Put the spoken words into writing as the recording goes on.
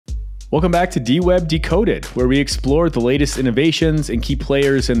Welcome back to DWeb Decoded, where we explore the latest innovations and key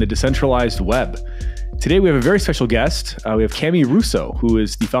players in the decentralized web. Today we have a very special guest. We have Cami Russo, who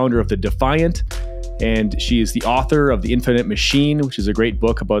is the founder of the Defiant, and she is the author of The Infinite Machine, which is a great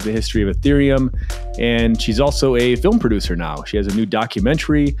book about the history of Ethereum. And she's also a film producer now. She has a new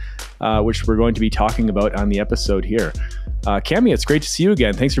documentary, which we're going to be talking about on the episode here. Cami, it's great to see you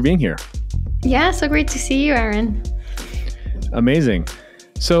again. Thanks for being here. Yeah, so great to see you, Aaron. Amazing.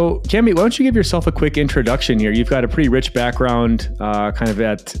 So, Cami, why don't you give yourself a quick introduction here? You've got a pretty rich background, kind of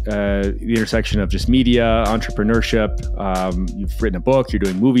at the intersection of just media, entrepreneurship. You've written a book. You're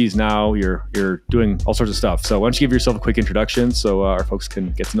doing movies now. You're doing all sorts of stuff. So, why don't you give yourself a quick introduction so our folks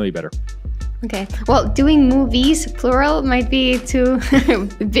can get to know you better? Okay. Well, doing movies, plural, might be too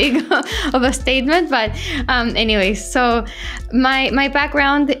big of a statement, but anyways, so my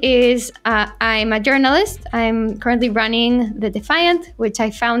background is I'm a journalist. I'm currently running the Defiant, which I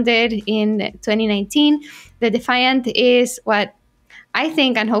founded in 2019. The Defiant is what I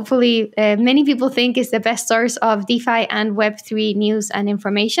think, and hopefully many people think, is the best source of DeFi and Web3 news and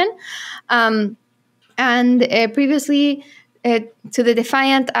information. Previously to the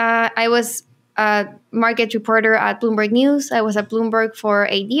Defiant, I was a market reporter at Bloomberg News. I was at Bloomberg for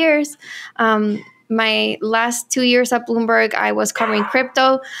 8 years. My last 2 years at Bloomberg, I was covering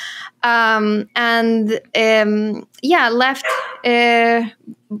crypto, left.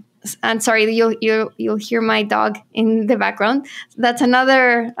 And sorry, you'll hear my dog in the background. That's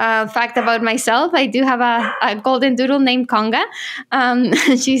another fact about myself. I do have a golden doodle named Conga.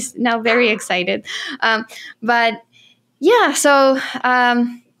 She's now very excited.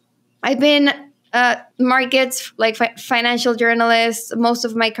 I've been markets, like financial journalist, most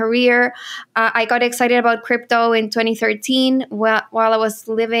of my career. I got excited about crypto in 2013 while I was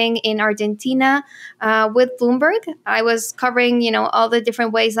living in Argentina with Bloomberg. I was covering, all the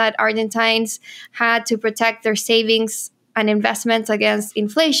different ways that Argentines had to protect their savings and investments against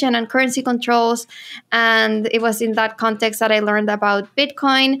inflation and currency controls. And it was in that context that I learned about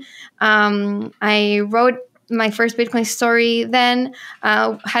Bitcoin. I wrote my first Bitcoin story then,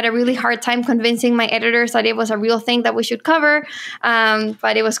 had a really hard time convincing my editors that it was a real thing that we should cover,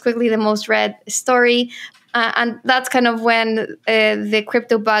 but it was quickly the most read story. And that's kind of when the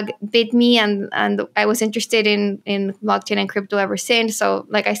crypto bug bit me, and I was interested in blockchain and crypto ever since. So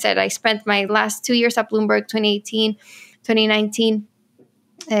like I said, I spent my last 2 years at Bloomberg, 2018, 2019,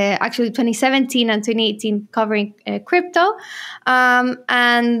 actually 2017 and 2018, covering crypto.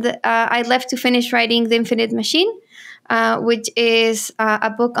 I left to finish writing The Infinite Machine, which is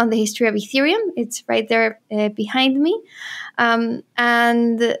a book on the history of Ethereum. It's right there behind me. I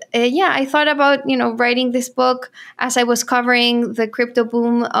thought about, writing this book as I was covering the crypto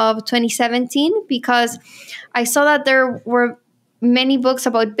boom of 2017, because I saw that there were many books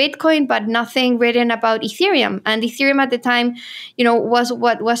about Bitcoin, but nothing written about Ethereum. And Ethereum at the time, was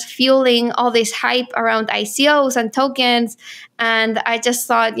what was fueling all this hype around ICOs and tokens. And I just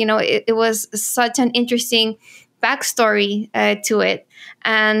thought, it was such an interesting backstory to it.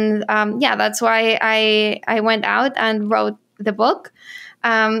 And that's why I went out and wrote the book.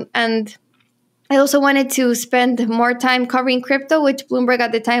 And I also wanted to spend more time covering crypto, which Bloomberg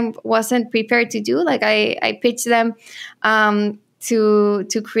at the time wasn't prepared to do. Like I pitched them to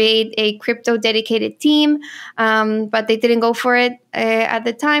create a crypto dedicated team, but they didn't go for it at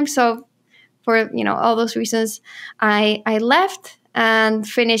the time. So for all those reasons, I left and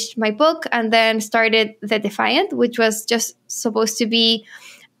finished my book, and then started the Defiant, which was just supposed to be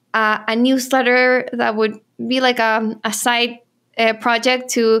a newsletter that would be like a side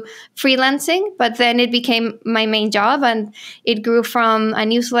project to freelancing, but then it became my main job, and it grew from a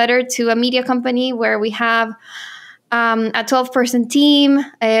newsletter to a media company where we have a 12-person team,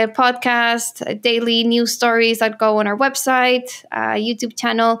 a podcast, daily news stories that go on our website, a YouTube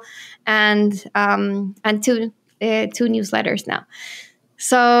channel, and two newsletters now.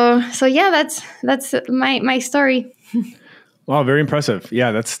 So that's my story. Wow, very impressive.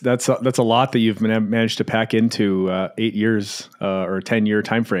 Yeah, that's a lot that you've managed to pack into 8 years or a 10-year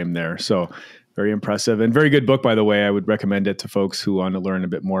time frame there. So very impressive, and very good book, by the way. I would recommend it to folks who want to learn a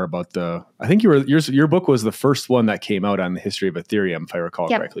bit more about I think your book was the first one that came out on the history of Ethereum, if I recall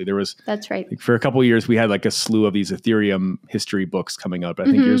correctly. That's right. For a couple of years, we had like a slew of these Ethereum history books coming out, but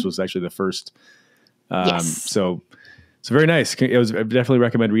I think yours was actually the first. Yes. So very nice. I definitely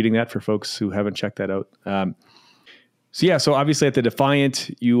recommend reading that for folks who haven't checked that out. So obviously at the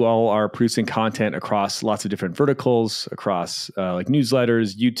Defiant, you all are producing content across lots of different verticals, across like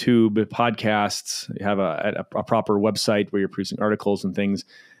newsletters, YouTube, podcasts. You have a proper website where you're producing articles and things.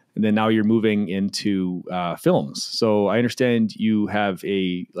 and then now you're moving into films. So I understand you have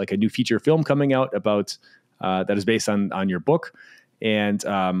a new feature film coming out about that is based on your book, and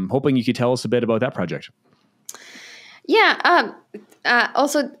hoping you could tell us a bit about that project. Yeah.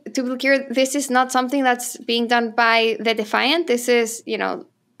 Also, to be clear, this is not something that's being done by the Defiant. This is,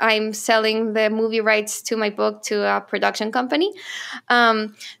 I'm selling the movie rights to my book to a production company.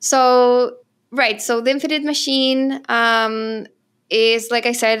 So The Infinite Machine is, like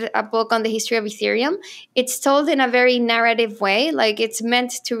I said, a book on the history of Ethereum. It's told in a very narrative way, like it's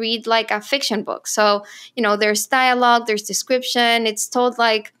meant to read like a fiction book. So, there's dialogue, there's description. It's told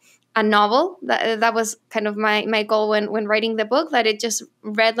like a novel. That was kind of my goal when writing the book, that it just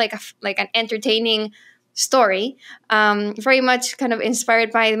read like an entertaining story, very much kind of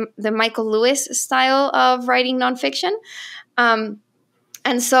inspired by the Michael Lewis style of writing nonfiction. And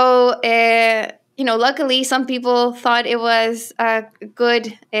so, luckily, some people thought it was a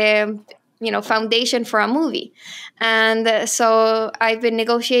good, foundation for a movie. And so I've been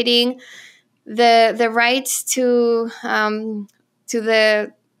negotiating the rights to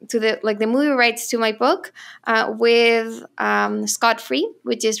the movie rights to my book with Scott Free,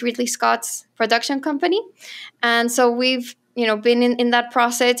 which is Ridley Scott's production company. And so we've been in that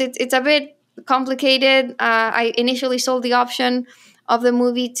process. It's a bit complicated. I initially sold the option of the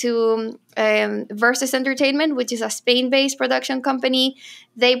movie to Versus Entertainment, which is a Spain-based production company.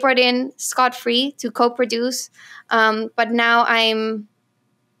 They brought in Scott Free to co-produce, but now I'm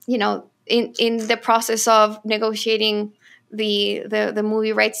in the process of negotiating the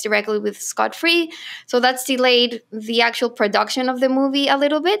movie rights directly with Scott Free. So that's delayed the actual production of the movie a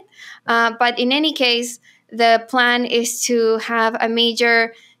little bit. But in any case, the plan is to have a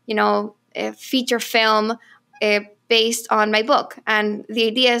major, feature film based on my book. And the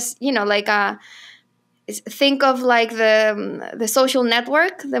idea is, think of like the Social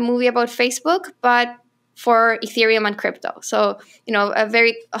Network, the movie about Facebook, but for Ethereum and crypto. So, a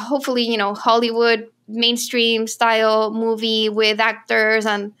very, hopefully, Hollywood mainstream style movie with actors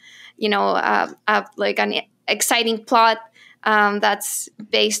and, like an exciting plot that's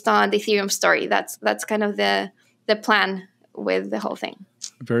based on the Ethereum story. That's kind of the plan with the whole thing.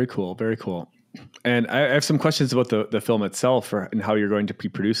 Very cool. Very cool. And I have some questions about the film itself and how you're going to be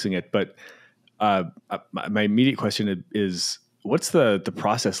producing it. But my immediate question is, what's the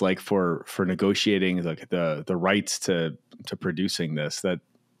process like for negotiating like the rights to producing this? That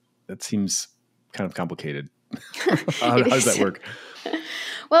seems kind of complicated. How does that work?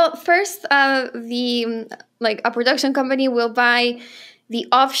 Well, first, a production company will buy the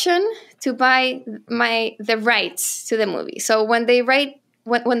option to buy the rights to the movie. So when they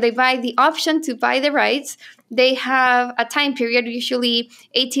buy the option to buy the rights, they have a time period, usually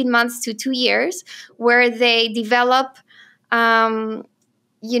 18 months to 2 years, where they develop, they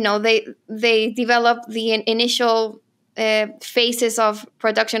develop the initial phases of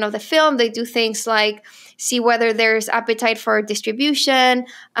production of the film. They do things like see whether there's appetite for distribution,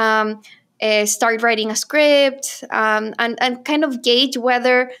 start writing a script, and kind of gauge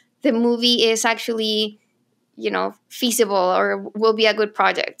whether the movie is actually feasible or will be a good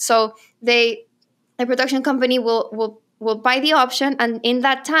project. So the production company will buy the option, and in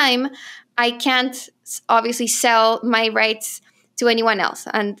that time I can't obviously sell my rights to anyone else.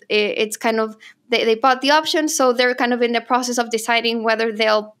 And it's kind of they bought the option, so they're kind of in the process of deciding whether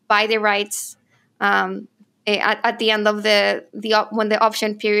they'll buy the rights at the end of when the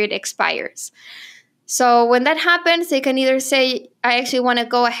option period expires. So when that happens, they can either say, I actually want to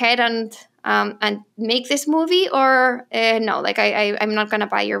go ahead and make this movie, or no, like I'm not going to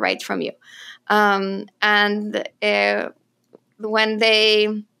buy your rights from you. And when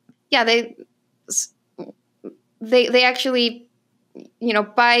they actually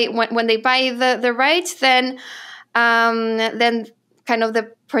buy when they buy the rights, then kind of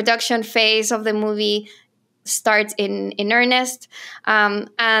the production phase of the movie starts in earnest. And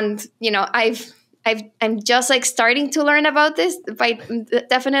I'm just like starting to learn about this.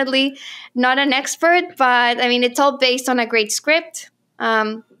 Definitely not an expert, but I mean, it's all based on a great script.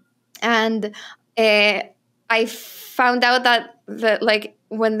 And I found out that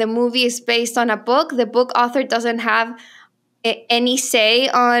when the movie is based on a book, the book author doesn't have any say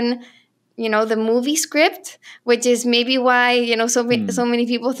on the movie script, which is maybe why so many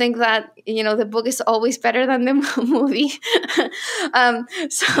people think that the book is always better than the movie.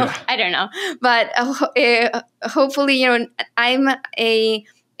 I don't know, but hopefully I'm a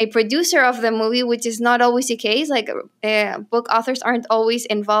producer of the movie, which is not always the case. Like book authors aren't always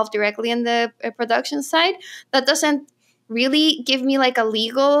involved directly in the production side. That doesn't really give me like a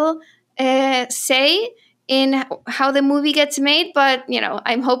legal say in how the movie gets made, but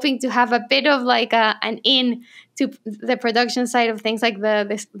I'm hoping to have a bit of like an in to the production side of things, like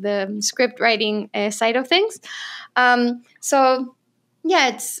the script writing side of things. So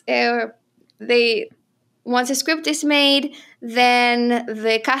yeah, it's once a script is made, then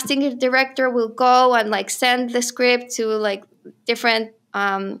the casting director will go and like send the script to like different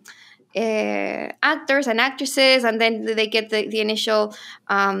actors and actresses, and then they get the initial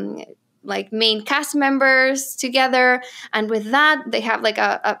like main cast members together, and with that they have like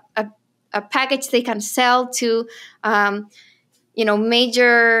a package they can sell to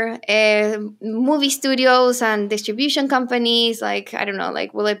major movie studios and distribution companies. Like, I don't know,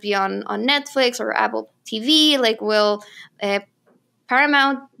 like, will it be on Netflix or Apple TV? Like, will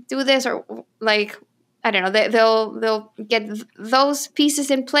Paramount do this? Or like, I don't know, they'll get those pieces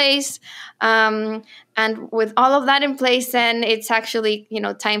in place, and with all of that in place, then it's actually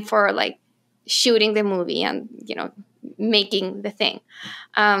time for like shooting the movie and making the thing.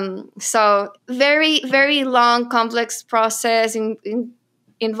 So very, very long, complex process,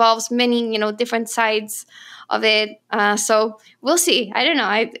 involves many different sides of it. So we'll see. I don't know.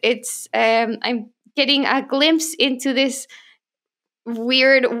 I'm getting a glimpse into this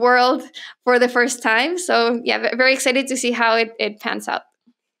weird world for the first time. So yeah, very excited to see how it pans out.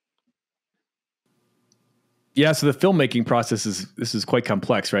 Yeah, so the filmmaking process is quite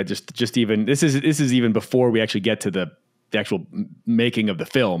complex, right? Just even this is even before we actually get to the actual making of the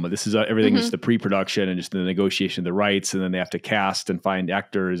film. This is everything is the pre-production and just the negotiation of the rights, and then they have to cast and find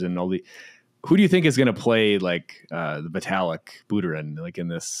actors and all the. Who do you think is going to play like the Vitalik Buterin, like in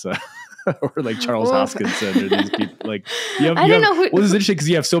this, or like Charles Hoskinson, or these people? Like, I don't know. Well, this is interesting because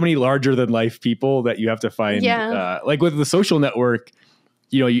you have so many larger than life people that you have to find. Yeah. Like with The Social Network,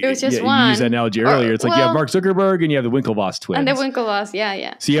 you used that analogy earlier. It's like you have Mark Zuckerberg and you have the Winklevoss twins. And the Winklevoss,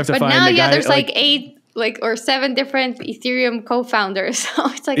 yeah. So you have to find. But now, the guy, there's like 8. Or 7 different Ethereum co-founders. So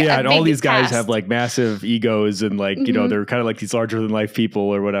it's like and all these guys have like massive egos and like they're kind of like these larger than life people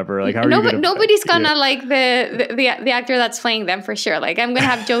or whatever. Like, how are you gonna, nobody's gonna like the actor that's playing them for sure. Like, I'm gonna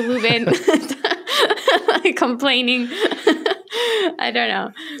have Joe Lubin like complaining. I don't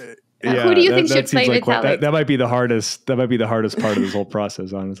know. Who do you think should play Vitalik? That might be the hardest. That might be the hardest part of this whole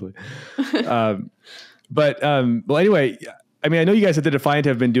process, honestly. Well, anyway. I mean, I know you guys at the Defiant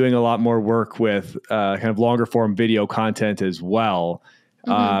have been doing a lot more work with kind of longer form video content as well,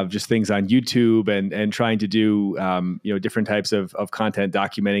 just things on YouTube and trying to do different types of content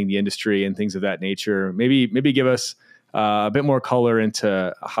documenting the industry and things of that nature. Maybe give us a bit more color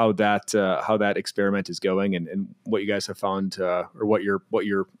into how that experiment is going and what you guys have found, or what your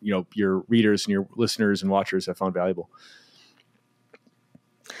readers and your listeners and watchers have found valuable.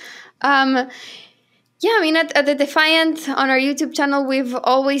 Yeah, I mean, at the Defiant, on our YouTube channel, we've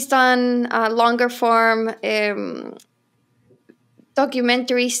always done longer form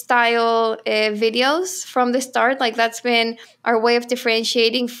documentary style videos from the start. Like, that's been our way of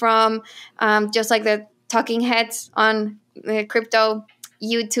differentiating from just like the talking heads on the crypto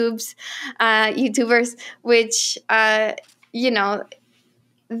YouTubers, which, they're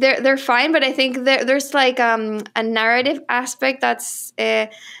fine. But I think there's like a narrative aspect that's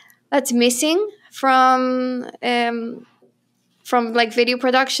missing from like video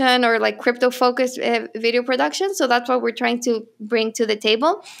production or like crypto focused video production. So that's what we're trying to bring to the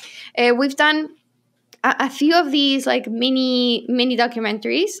table. We've done a few of these like mini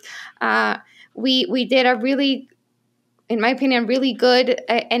documentaries. We did a really, in my opinion, really good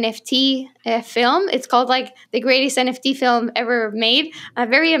NFT film. It's called like the greatest NFT film ever made. A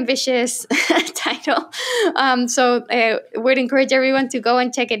very ambitious title. So would encourage everyone to go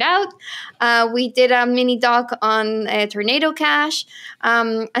and check it out. We did a mini doc on Tornado Cash.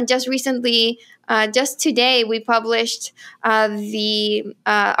 And just recently, just today, we published our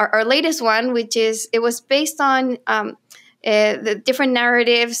latest one, which it was based on the different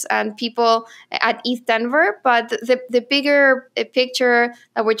narratives and people at ETH Denver. But the bigger picture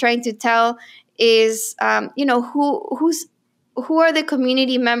that we're trying to tell is, who are the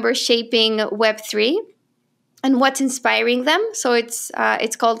community members shaping Web3 and what's inspiring them. So it's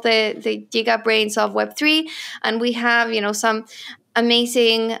called the Giga Brains of Web3. And we have, some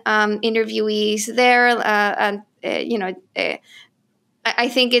amazing interviewees there. I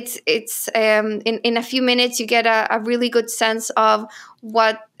think it's in a few minutes you get a really good sense of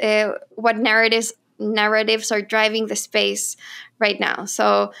what narratives are driving the space right now.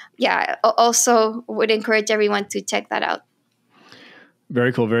 So yeah, also would encourage everyone to check that out.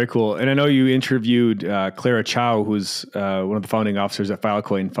 Very cool, very cool. And I know you interviewed Clara Chow, who's one of the founding officers at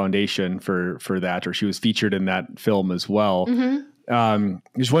Filecoin Foundation for that, or she was featured in that film as well.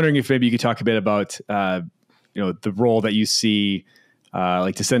 Just wondering if maybe you could talk a bit about the role that you see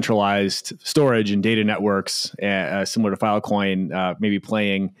like decentralized storage and data networks, similar to Filecoin, maybe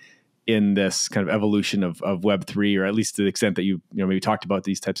playing in this kind of evolution of Web3, or at least to the extent that you maybe talked about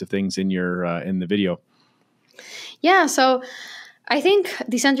these types of things in your in the video. Yeah, so I think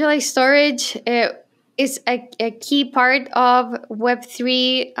decentralized storage is a key part of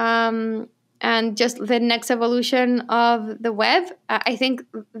Web3 and just the next evolution of the web. I think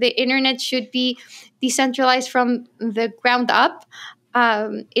the internet should be decentralized from the ground up.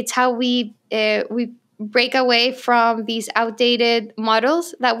 It's how we break away from these outdated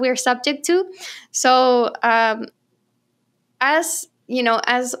models that we're subject to. So as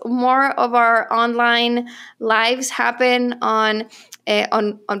as more of our online lives happen on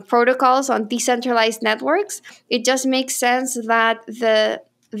protocols, on decentralized networks, it just makes sense that the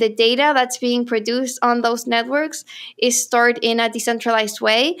data that's being produced on those networks is stored in a decentralized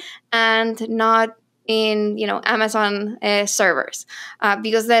way and not in Amazon servers,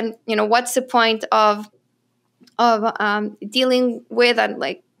 because then what's the point of dealing with and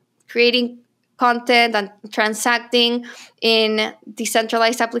like creating content and transacting in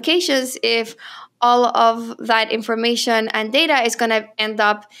decentralized applications if all of that information and data is going to end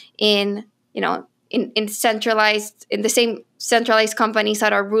up in in centralized, in the same centralized companies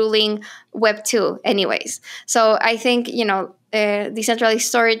that are ruling Web 2 anyways. So I think decentralized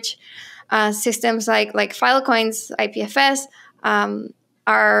storage systems like Filecoin's IPFS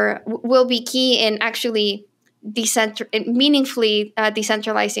will be key in actually meaningfully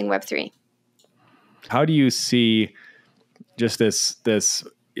decentralizing Web 3. How do you see just this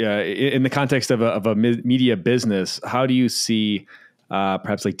in the context of a media business? How do you see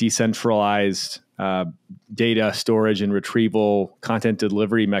perhaps like decentralized data storage and retrieval, content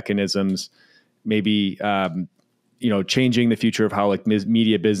delivery mechanisms, maybe changing the future of how like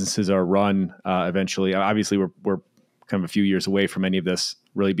media businesses are run eventually? Obviously, we're kind of a few years away from any of this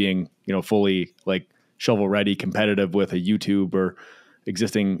really being fully like shovel ready, competitive with a YouTube or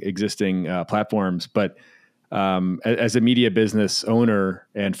existing platforms. But as a media business owner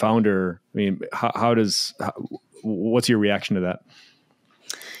and founder, I mean, what's your reaction to that?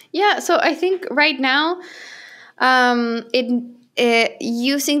 Yeah, so I think right now,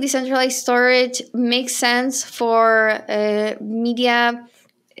 using decentralized storage makes sense for media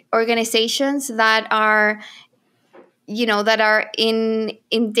organizations that are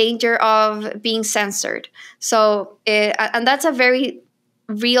in danger of being censored. So, and that's a very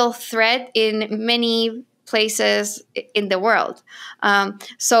real threat in many places in the world.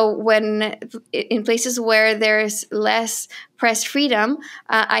 So when in places where there's less press freedom,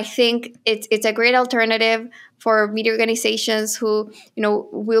 I think it's a great alternative for media organizations who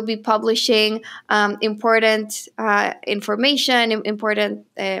will be publishing important information, important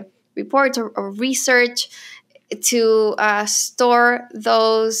reports or research, to store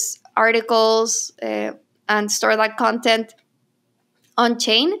those articles and store that content on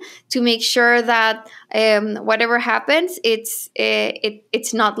chain to make sure that whatever happens,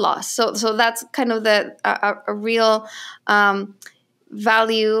 it's not lost. So that's kind of a real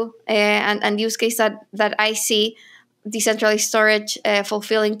value and use case that I see decentralized storage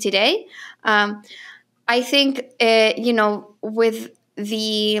fulfilling today. I think with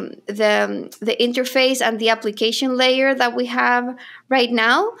the interface and the application layer that we have right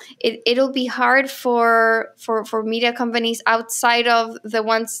now, it'll be hard for media companies outside of the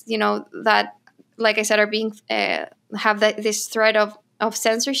ones that, like I said, are being have this threat of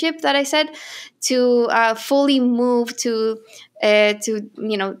censorship that I said, to fully move to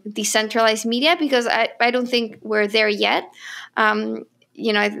decentralized media, because I don't think we're there yet.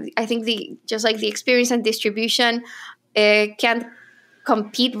 I think just like the experience and distribution can't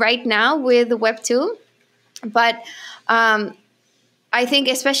compete right now with the Web 2. But I think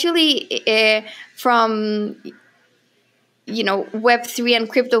especially from Web 3 and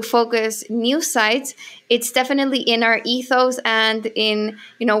crypto focused news sites, it's definitely in our ethos and in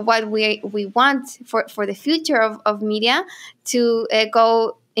what we want for the future of media to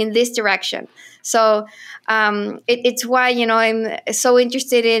go in this direction. So it's why I'm so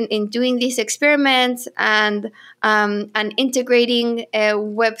interested in doing these experiments and integrating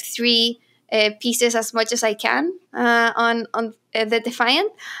Web 3 pieces as much as I can on the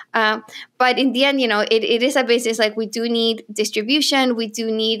Defiant. But in the end, it is a business. Like, we do need distribution. We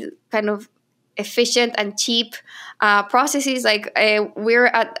do need kind of efficient and cheap processes. Like, we're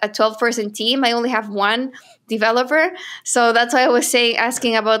a 12-person team. I only have one developer. So that's why I was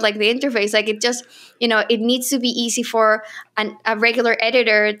asking about like the interface. Like, it just, it needs to be easy for a regular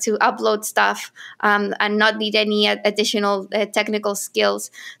editor to upload stuff and not need any additional technical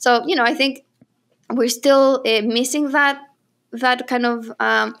skills. So, I think we're still missing that kind of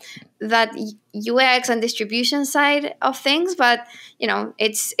that UX and distribution side of things. But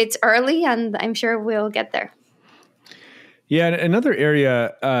it's early, and I'm sure we'll get there. Yeah, and another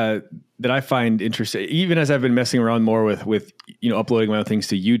area that I find interesting, even as I've been messing around more with uploading my own things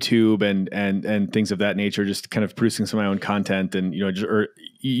to YouTube and things of that nature, just kind of producing some of my own content, and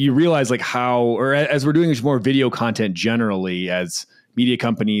you realize like how, or as we're doing more video content generally as media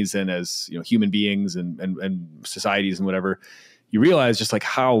companies and as human beings and societies and whatever, you realize just like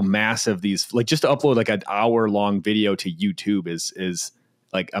how massive these, like just to upload like an hour-long video to YouTube is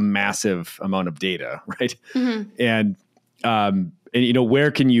like a massive amount of data, right? Mm-hmm. And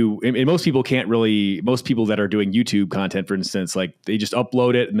where can you, and most people can't really, most people that are doing YouTube content, for instance, like they just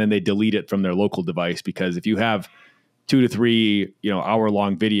upload it and then they delete it from their local device, because if you have 2 to 3,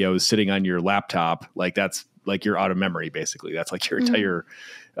 hour-long videos sitting on your laptop, like that's like you're out of memory, basically. That's like your entire,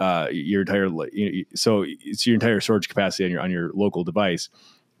 so it's your entire storage capacity on your local device.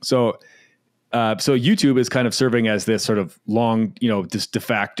 So YouTube is kind of serving as this sort of long, this de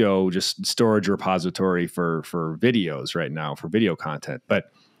facto just storage repository for videos right now, for video content.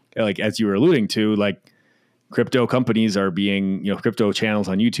 But like, as you were alluding to, like crypto companies are being, crypto channels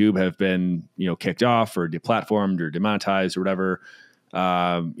on YouTube have been, kicked off or deplatformed or demonetized or whatever.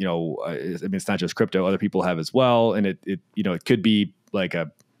 I mean, it's not just crypto, other people have as well. And it could be like it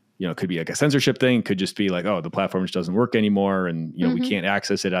could be like a censorship thing. It could just be like, oh, the platform just doesn't work anymore. And, we can't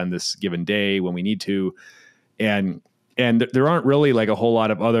access it on this given day when we need to. And there aren't really like a whole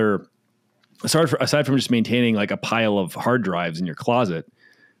lot of other, aside from just maintaining like a pile of hard drives in your closet,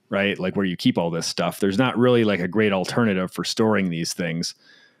 right? Like where you keep all this stuff, there's not really like a great alternative for storing these things,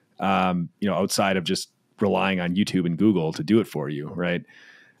 outside of just relying on YouTube and Google to do it for you. Right.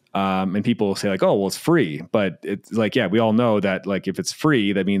 And people say like, oh, well, it's free, but it's like, yeah, we all know that like, if it's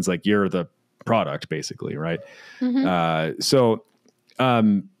free, that means like you're the product basically. Right.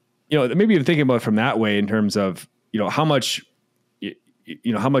 Mm-hmm. Maybe even thinking about it from that way in terms of, how much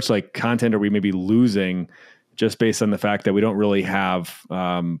like content are we maybe losing just based on the fact that we don't really have,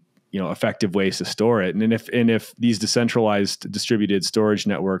 effective ways to store it. And if these decentralized distributed storage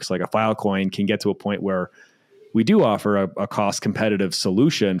networks like a Filecoin can get to a point where we do offer a cost competitive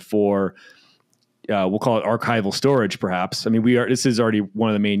solution for, we'll call it archival storage, perhaps. I mean, this is already one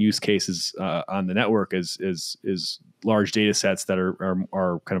of the main use cases on the network is large data sets that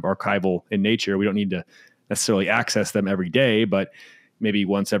are kind of archival in nature. We don't need to necessarily access them every day, but maybe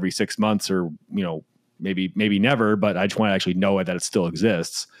once every 6 months or, maybe never, but I just want to actually know it, that it still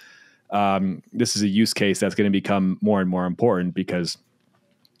exists. This is a use case that's going to become more and more important because,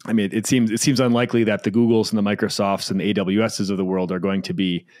 I mean, it seems unlikely that the Googles and the Microsofts and the AWSs of the world are going to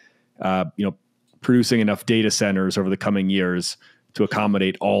be, producing enough data centers over the coming years to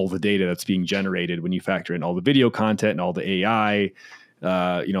accommodate all the data that's being generated when you factor in all the video content and all the AI,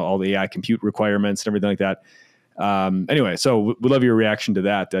 all the AI compute requirements and everything like that. Anyway, so we'd love your reaction to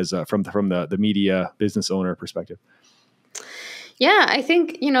that as from the media business owner perspective. Yeah, I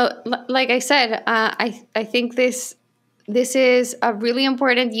think, like I said, I think this is a really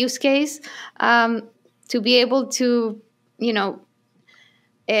important use case to be able to,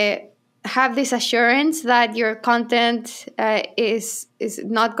 have this assurance that your content is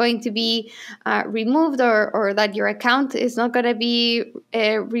not going to be removed or that your account is not going to be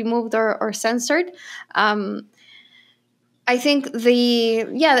removed or censored. I think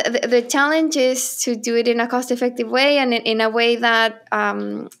the challenge is to do it in a cost-effective way and in a way that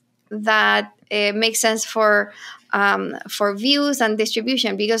makes sense for views and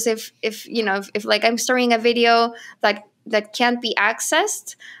distribution. Because if like I'm storing a video that can't be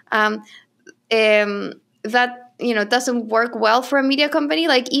accessed, that doesn't work well for a media company.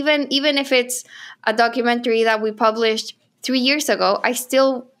 Like even if it's a documentary that we published 3 years ago, I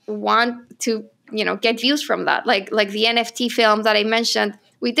still want to get views from that. Like the NFT film that I mentioned,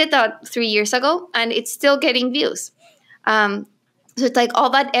 we did that 3 years ago and it's still getting views. So it's like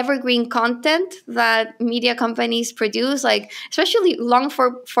all that evergreen content that media companies produce, like especially long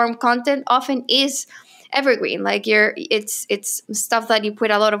form content, often is evergreen. Like it's stuff that you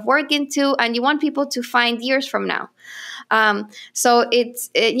put a lot of work into and you want people to find years from now. So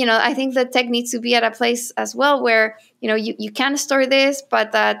I think the tech needs to be at a place as well where, you can store this,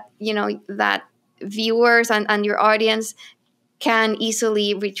 but that, that viewers and your audience can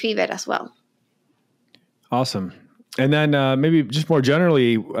easily retrieve it as well. Awesome. And then maybe just more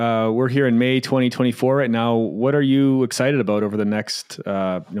generally, we're here in May 2024 right now. What are you excited about over the next,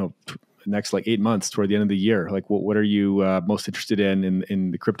 next like 8 months toward the end of the year? Like what are you most interested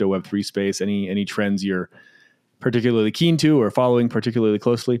in the crypto Web3 space? Any trends you're particularly keen to or following particularly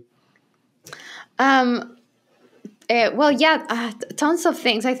closely? Um, well, yeah, tons of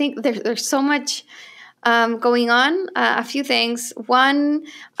things. I think there's so much going on. A few things. One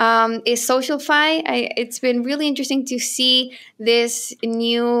is SocialFi. It's been really interesting to see this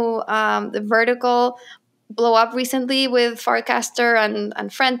new the vertical blow up recently with Farcaster and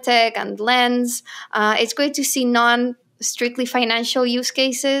Frentech and Lens. It's great to see non strictly financial use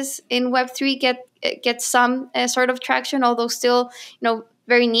cases in Web3 get some sort of traction, although still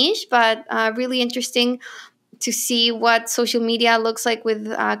very niche, but really interesting to see what social media looks like with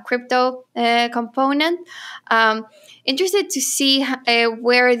crypto component. Um, Interested to see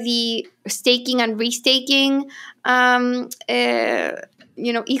where the staking and restaking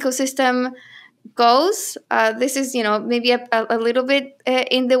ecosystem goes. This is maybe a little bit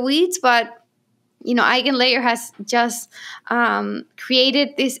in the weeds, but Eigenlayer has just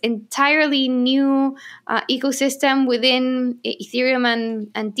created this entirely new ecosystem within Ethereum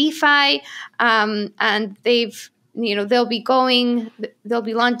and DeFi, and they'll be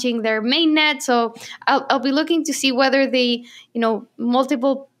launching their mainnet. So I'll be looking to see whether the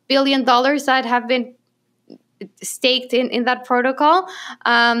multiple $billion that have been staked in that protocol,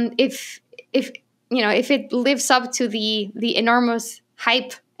 if it lives up to the enormous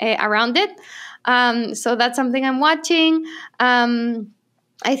hype around it. So that's something I'm watching.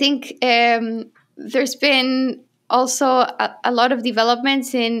 I think there's been also a lot of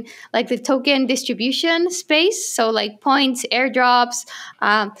developments in like the token distribution space. So like points, airdrops,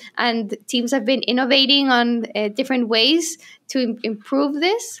 and teams have been innovating on different ways to improve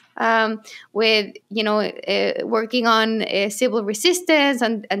this, with working on civil resistance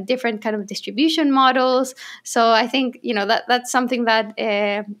and different kind of distribution models. So I think that's something that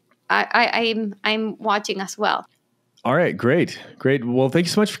I'm watching as well. All right, great. Well, thank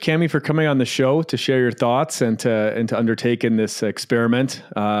you so much, Cami, for coming on the show to share your thoughts and to undertake in this experiment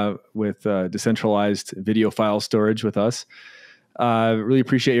with decentralized video file storage with us. Really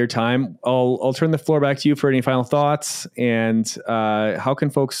appreciate your time. I'll turn the floor back to you for any final thoughts. And how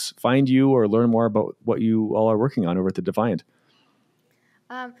can folks find you or learn more about what you all are working on over at the Defiant?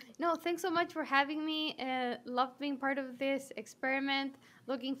 No, thanks so much for having me. Loved being part of this experiment.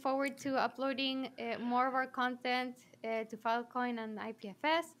 Looking forward to uploading more of our content to Filecoin and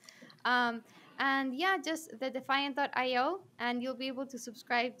IPFS. And yeah, just the Defiant.io, and you'll be able to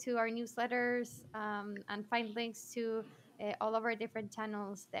subscribe to our newsletters and find links to all of our different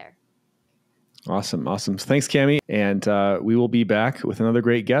channels there. Awesome. Thanks, Cami. And we will be back with another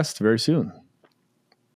great guest very soon.